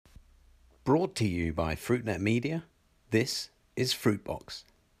Brought to you by FruitNet Media, this is Fruitbox.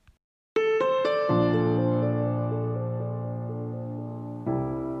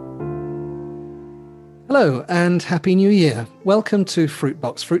 Hello and Happy New Year. Welcome to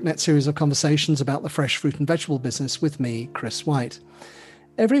Fruitbox, FruitNet series of conversations about the fresh fruit and vegetable business with me, Chris White.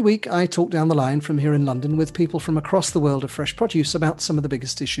 Every week I talk down the line from here in London with people from across the world of fresh produce about some of the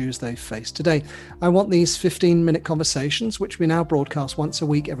biggest issues they face today. I want these 15-minute conversations, which we now broadcast once a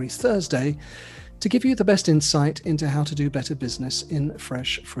week every Thursday, to give you the best insight into how to do better business in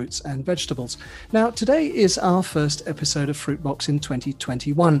fresh fruits and vegetables. Now, today is our first episode of Fruitbox in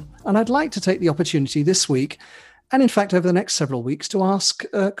 2021, and I'd like to take the opportunity this week, and in fact over the next several weeks, to ask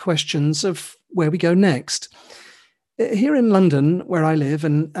questions of where we go next. Here in London, where I live,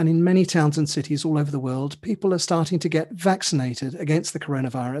 and in many towns and cities all over the world, people are starting to get vaccinated against the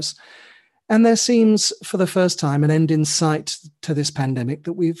coronavirus. And there seems, for the first time, an end in sight to this pandemic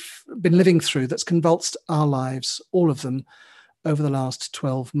that we've been living through that's convulsed our lives, all of them, over the last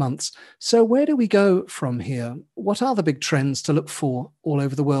 12 months. So where do we go from here? What are the big trends to look for all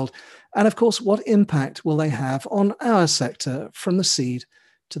over the world? And of course, what impact will they have on our sector from the seed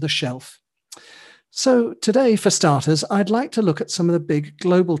to the shelf? So today, for starters, I'd like to look at some of the big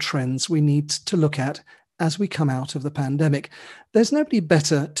global trends we need to look at as we come out of the pandemic. There's nobody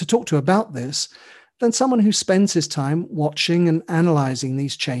better to talk to about this than someone who spends his time watching and analysing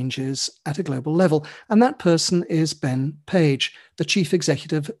these changes at a global level. And that person is Ben Page, the Chief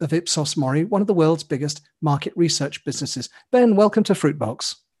Executive of Ipsos Mori, one of the world's biggest market research businesses. Ben, welcome to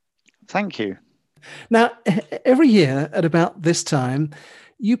Fruitbox. Thank you. Now, every year at about this time,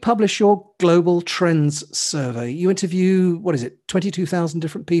 you publish your Global Trends Survey. You interview, 22,000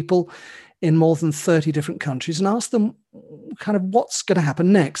 different people in more than 30 different countries and ask them kind of what's going to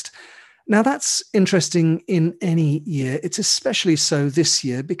happen next. Now, that's interesting in any year. It's especially so this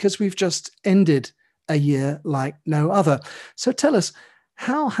year because we've just ended a year like no other. So tell us,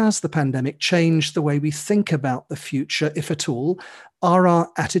 how has the pandemic changed the way we think about the future, if at all? Are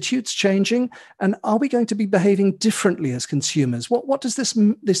our attitudes changing? And are we going to be behaving differently as consumers? What does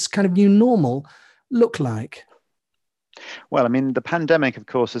this kind of new normal look like? Well, I mean, the pandemic, of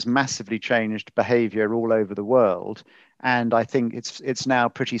course, has massively changed behavior all over the world. And I think it's now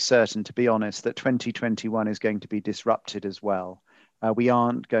pretty certain, to be honest, that 2021 is going to be disrupted as well. We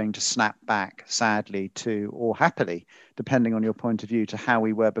aren't going to snap back, sadly, or happily, depending on your point of view, to how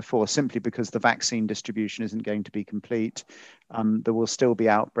we were before, simply because the vaccine distribution isn't going to be complete. There will still be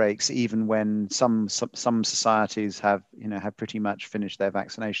outbreaks, even when some societies have pretty much finished their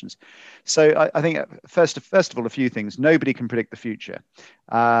vaccinations. So I think first of all, a few things. Nobody can predict the future,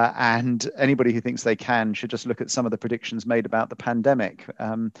 and anybody who thinks they can should just look at some of the predictions made about the pandemic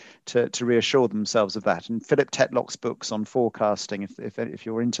to reassure themselves of that. And Philip Tetlock's books on forecasting, if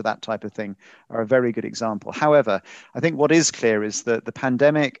you're into that type of thing, are a very good example. However, I think what is clear is that the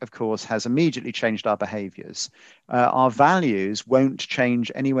pandemic, of course, has immediately changed our behaviors. Our values won't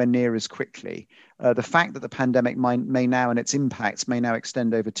change anywhere near as quickly. The fact that the pandemic may now, and its impacts may now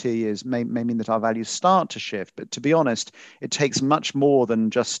extend over 2 years, may mean that our values start to shift. But to be honest, it takes much more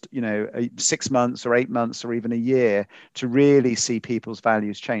than just 6 months or 8 months or even a year to really see people's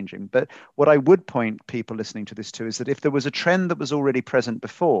values changing. But what I would point people listening to this to is that if there was a trend that was already present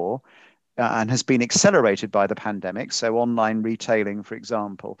before, and has been accelerated by the pandemic, so online retailing, for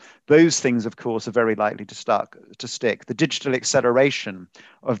example, those things, of course, are very likely to stick. The digital acceleration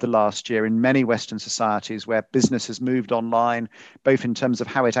of the last year in many Western societies where business has moved online, both in terms of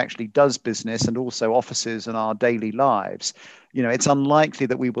how it actually does business and also offices and our daily lives, it's unlikely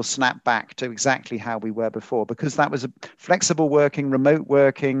that we will snap back to exactly how we were before, because that was a flexible working, remote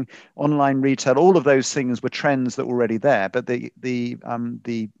working, online retail. All of those things were trends that were already there, but the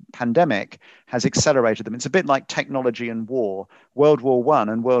pandemic has accelerated them. It's a bit like technology and war. World War I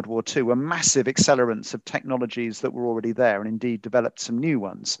and World War II were massive accelerants of technologies that were already there, and indeed developed some new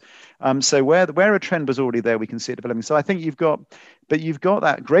ones. So where a trend was already there, we can see it developing. So I think you've got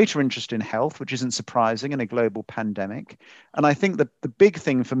that greater interest in health, which isn't surprising in a global pandemic. And I think the big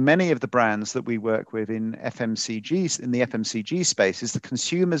thing for many of the brands that we work with in the FMCG space, is the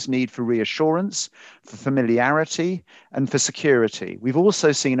consumer's need for reassurance, for familiarity, and for security. We've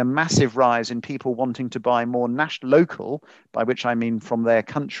also seen a massive rise in people wanting to buy more local, by which I mean from their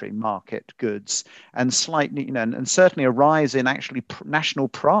country market goods, and slightly, and certainly a rise in actually national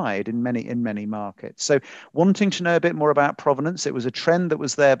pride in many markets. So wanting to know a bit more about provenance, it was a trend that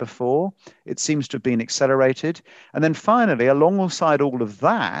was there before. It seems to have been accelerated. And then finally, alongside all of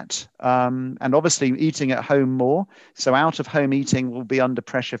that, and obviously eating at home more, so out of home eating will be under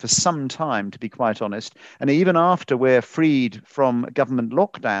pressure for some time, to be quite honest. And even after we're freed from government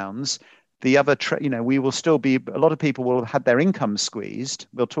lockdowns, the other, we will still be, a lot of people will have had their income squeezed.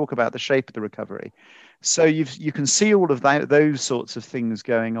 We'll talk about the shape of the recovery. So you can see all of those sorts of things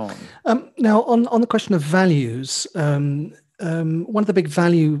going on. Now, on the question of values, one of the big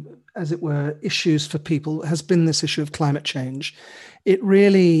value, as it were, issues for people has been this issue of climate change. It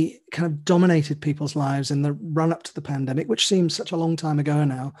really kind of dominated people's lives in the run up to the pandemic, which seems such a long time ago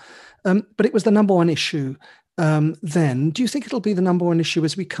now. But it was the number one issue then. Do you think it'll be the number one issue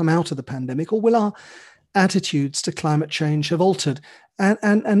as we come out of the pandemic, or will our attitudes to climate change have altered?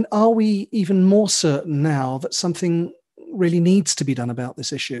 And are we even more certain now that something really needs to be done about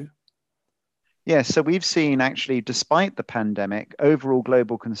this issue? Yes, so we've seen actually, despite the pandemic, overall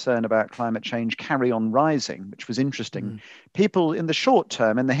global concern about climate change carry on rising, which was interesting. People in the short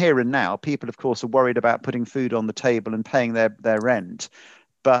term, in the here and now, people, of course, are worried about putting food on the table and paying their rent.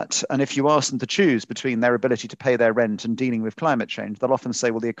 And if you ask them to choose between their ability to pay their rent and dealing with climate change, they'll often say,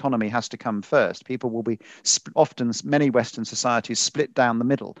 well, the economy has to come first. People will be often, many Western societies split down the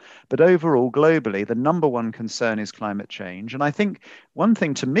middle. But overall, globally, the number one concern is climate change. And I think one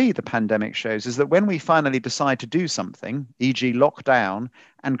thing to me the pandemic shows is that when we finally decide to do something, e.g. lock down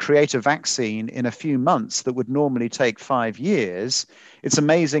and create a vaccine in a few months that would normally take 5 years, it's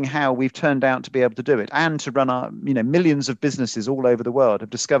amazing how we've turned out to be able to do it, and to run our, millions of businesses all over the world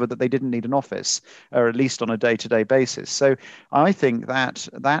have discovered that they didn't need an office, or at least on a day-to-day basis. So I think that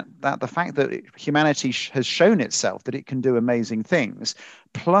the fact that humanity has shown itself that it can do amazing things,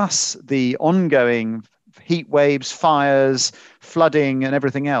 plus the ongoing heat waves, fires, flooding, and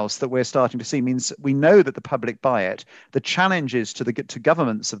everything else that we're starting to see means we know that the public buy it. The challenge is to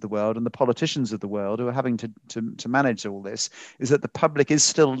governments of the world and the politicians of the world who are having to manage all this, is that the public is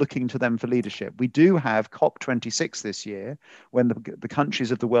still looking to them for leadership. We do have COP26 this year, when the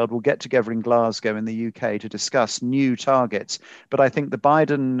countries of the world will get together in Glasgow in the UK to discuss new targets. But I think the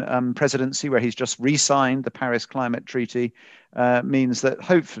Biden presidency, where he's just re-signed the Paris Climate Treaty, means that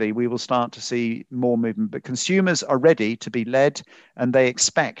hopefully we will start to see more movement. But consumers are ready to be led, and they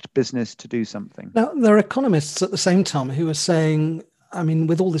expect business to do something. Now, there are economists at the same time who are saying, I mean,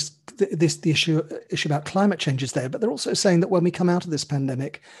 with all the issue about climate change is there, but they're also saying that when we come out of this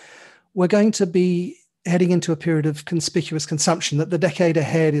pandemic, we're going to be heading into a period of conspicuous consumption, that the decade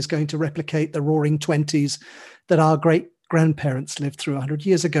ahead is going to replicate the roaring 20s that our great grandparents lived through 100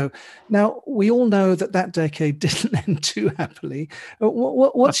 years ago. Now, we all know that decade didn't end too happily.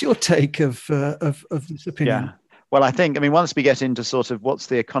 What's your take of this opinion? Yeah. Well, I think, once we get into sort of what's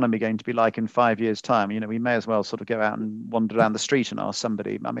the economy going to be like in 5 years' time, we may as well sort of go out and wander down the street and ask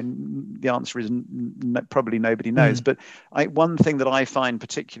somebody. The answer is probably nobody knows. But one thing that I find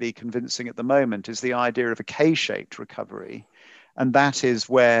particularly convincing at the moment is the idea of a K-shaped recovery. And that is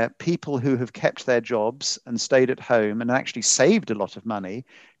where people who have kept their jobs and stayed at home and actually saved a lot of money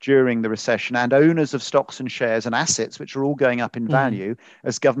during the recession, and owners of stocks and shares and assets, which are all going up in value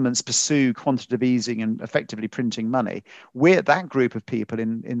as governments pursue quantitative easing and effectively printing money, that group of people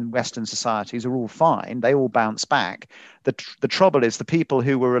in Western societies are all fine. They all bounce back. The trouble is the people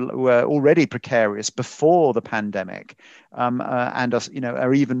who were already precarious before the pandemic and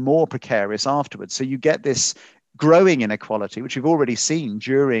are even more precarious afterwards. So you get this growing inequality, which we've already seen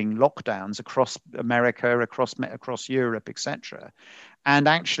during lockdowns across America, across Europe, etc. And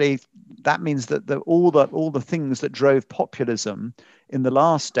actually, that means that all the things that drove populism in the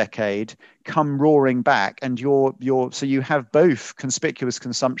last decade come roaring back, and so you have both conspicuous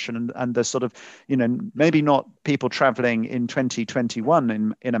consumption and the sort of, maybe not people traveling in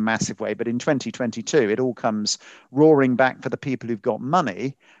 2021 in a massive way, but in 2022 it all comes roaring back for the people who've got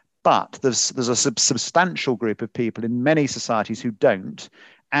money. But there's a substantial group of people in many societies who don't,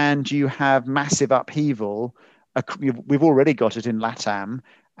 and you have massive upheaval. We've already got it in LATAM,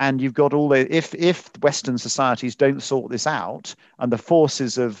 and you've got if Western societies don't sort this out, and the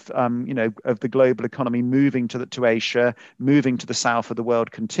forces of the global economy moving to Asia, moving to the south of the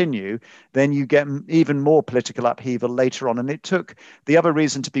world continue, then you get even more political upheaval later on. And it took, the other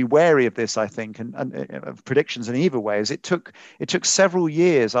reason to be wary of this, I think, and of predictions in either way, is it took several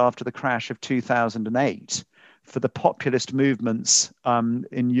years after the crash of 2008 for the populist movements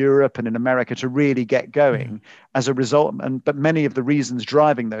in Europe and in America to really get going as a result. But many of the reasons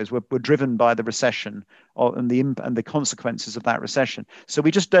driving those were driven by the recession and the consequences of that recession. So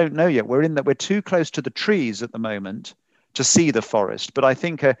we just don't know yet. We're too close to the trees at the moment to see the forest. But I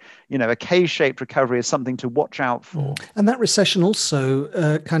think a K-shaped recovery is something to watch out for. And that recession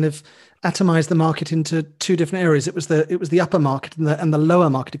also kind of atomized the market into two different areas. It was the upper market and the lower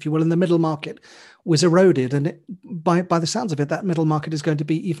market, if you will, and the middle market was eroded, and by the sounds of it, that middle market is going to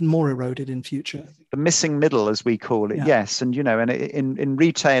be even more eroded in future. The missing middle, as we call it, Yeah. yes. And and in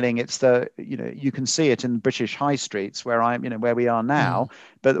retailing, it's you can see it in British high streets where where we are now.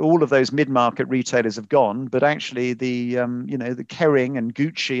 But all of those mid-market retailers have gone. But actually, the Kering and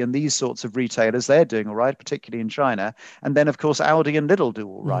Gucci and these sorts of retailers, they're doing all right, particularly in China. And then, of course, Aldi and Lidl do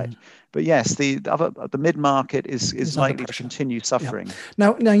all right. But yes, the mid-market is likely to continue suffering.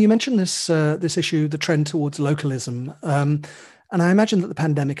 Yeah. Now you mentioned this issue, the trend towards localism. And I imagine that the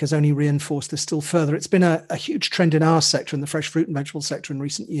pandemic has only reinforced this still further. It's been a huge trend in our sector, in the fresh fruit and vegetable sector in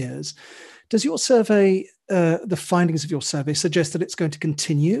recent years. Does your survey, the findings of your survey, suggest that it's going to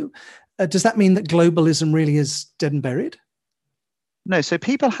continue? Does that mean that globalism really is dead and buried? No, so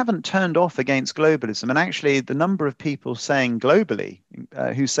people haven't turned off against globalism. And actually, the number of people saying globally,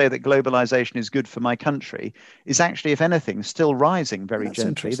 who say that globalization is good for my country, is actually, if anything, still rising very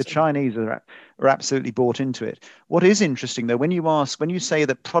gently. The Chinese are absolutely bought into it. What is interesting, though, when you say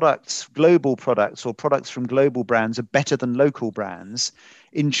that global products or products from global brands are better than local brands,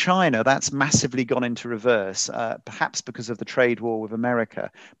 in China, that's massively gone into reverse, perhaps because of the trade war with America.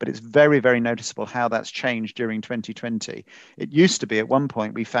 But it's very, very noticeable how that's changed during 2020. It used to be at one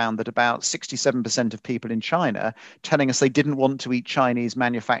point, we found that about 67% of people in China telling us they didn't want to eat Chinese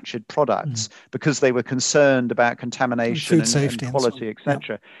manufactured products because they were concerned about contamination food safety and quality,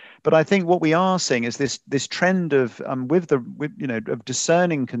 etc. But I think what we are seeing is this trend of of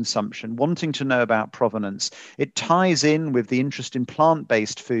discerning consumption, wanting to know about provenance. It ties in with the interest in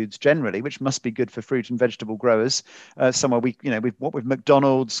plant-based foods generally, which must be good for fruit and vegetable growers. Somewhere with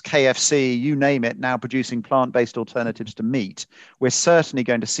McDonald's, KFC, you name it, now producing plant-based alternatives to meat. We're certainly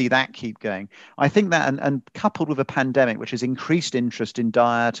going to see that keep going. I think that, and coupled with a pandemic, which has increased interest in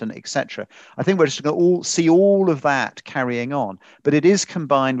diet and etc. I think we're just going to see all of that carrying on. But it is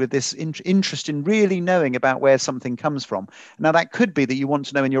combined with this interest in really knowing about where something comes from. Now, that could be that you want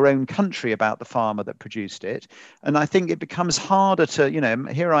to know in your own country about the farmer that produced it. And I think it becomes harder to,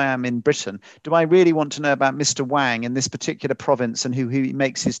 here I am in Britain. Do I really want to know about Mr. Wang in this particular province and who he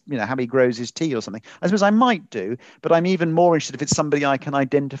makes his, how he grows his tea or something? I suppose I might do, but I'm even more interested if it's somebody I can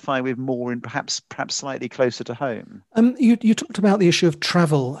identify with more and perhaps slightly closer to home. You talked about the issue of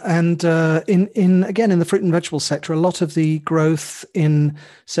travel, and in the fruit and vegetable sector, a lot of the growth in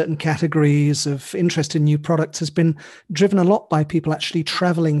certain categories of interest in new products has been driven a lot by people actually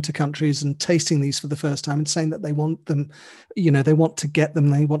traveling to countries and tasting these for the first time and saying that they want them, they want to get them,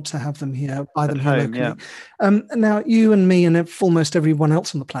 they want to have them here, buy them here locally. Yeah. Now, you and me and almost everyone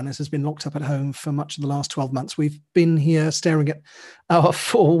else on the planet has been locked up at home for much of the last 12 months. We've been here staring at our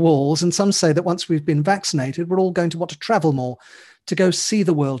four walls, and some say that once we've been vaccinated, we're all going to want to travel more, to go see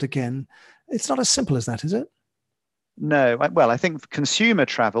the world again. It's not as simple as that, is it? No, well, I think consumer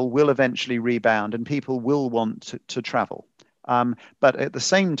travel will eventually rebound and people will want to travel. But at the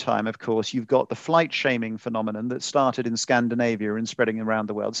same time, of course, you've got the flight shaming phenomenon that started in Scandinavia and spreading around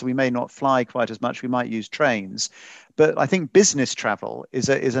the world. So we may not fly quite as much. We might use trains. But I think business travel is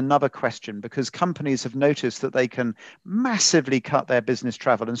another question, because companies have noticed that they can massively cut their business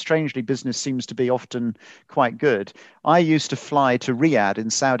travel. And strangely, business seems to be often quite good. I used to fly to Riyadh in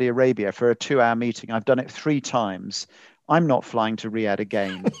Saudi Arabia for a 2-hour meeting. I've done it 3 times. I'm not flying to Riyadh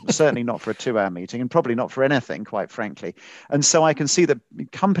again, certainly not for a 2-hour meeting, and probably not for anything, quite frankly. And so I can see that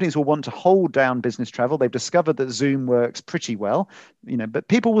companies will want to hold down business travel. They've discovered that Zoom works pretty well, but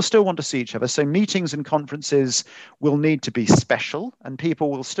people will still want to see each other. So meetings and conferences will need to be special, and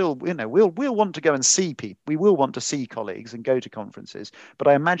people will still, we'll want to go and see people. We will want to see colleagues and go to conferences, but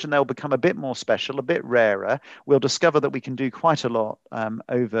I imagine they'll become a bit more special, a bit rarer. We'll discover that we can do quite a lot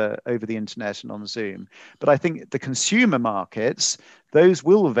over the internet and on Zoom. But I think the consumer markets, those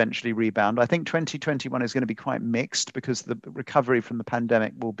will eventually rebound. I think 2021 is going to be quite mixed because the recovery from the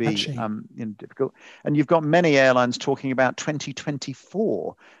pandemic will be difficult. And you've got many airlines talking about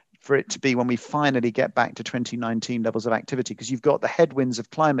 2024 for it to be when we finally get back to 2019 levels of activity, because you've got the headwinds of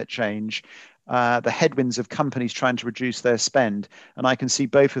climate change, the headwinds of companies trying to reduce their spend. And I can see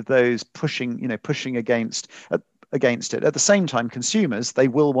both of those pushing against it. At the same time, consumers, they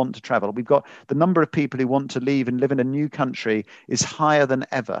will want to travel. We've got the number of people who want to leave and live in a new country is higher than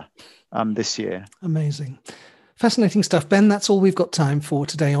ever this year. Amazing. Fascinating stuff. Ben, that's all we've got time for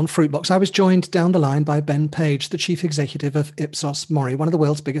today on Fruitbox. I was joined down the line by Ben Page, the Chief Executive of Ipsos Mori, one of the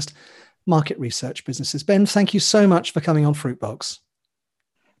world's biggest market research businesses. Ben, thank you so much for coming on Fruitbox.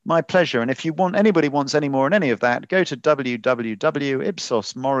 My pleasure. And if anybody wants any more on any of that, go to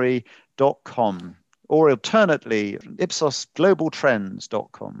www.ipsosmori.com. or alternately,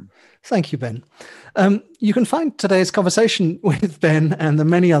 ipsosglobaltrends.com. Thank you, Ben. You can find today's conversation with Ben and the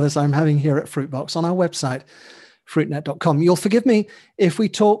many others I'm having here at Fruitbox on our website, fruitnet.com. You'll forgive me if we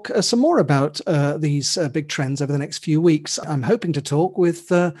talk some more about these big trends over the next few weeks. I'm hoping to talk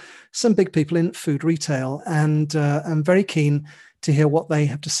with some big people in food retail, and I'm very keen to hear what they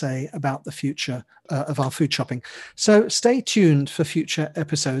have to say about the future of our food shopping. So stay tuned for future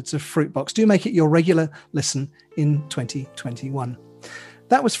episodes of Fruitbox. Do make it your regular listen in 2021.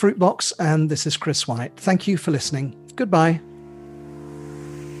 That was Fruitbox, and this is Chris White. Thank you for listening. Goodbye.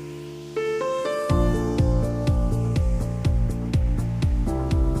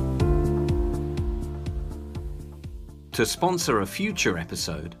 To sponsor a future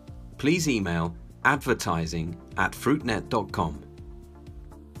episode, please email advertising@fruitnet.com.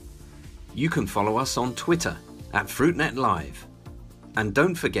 You can follow us on Twitter @FruitNetLive. And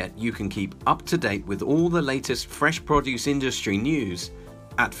don't forget you can keep up to date with all the latest fresh produce industry news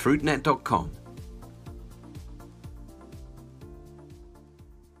at fruitnet.com.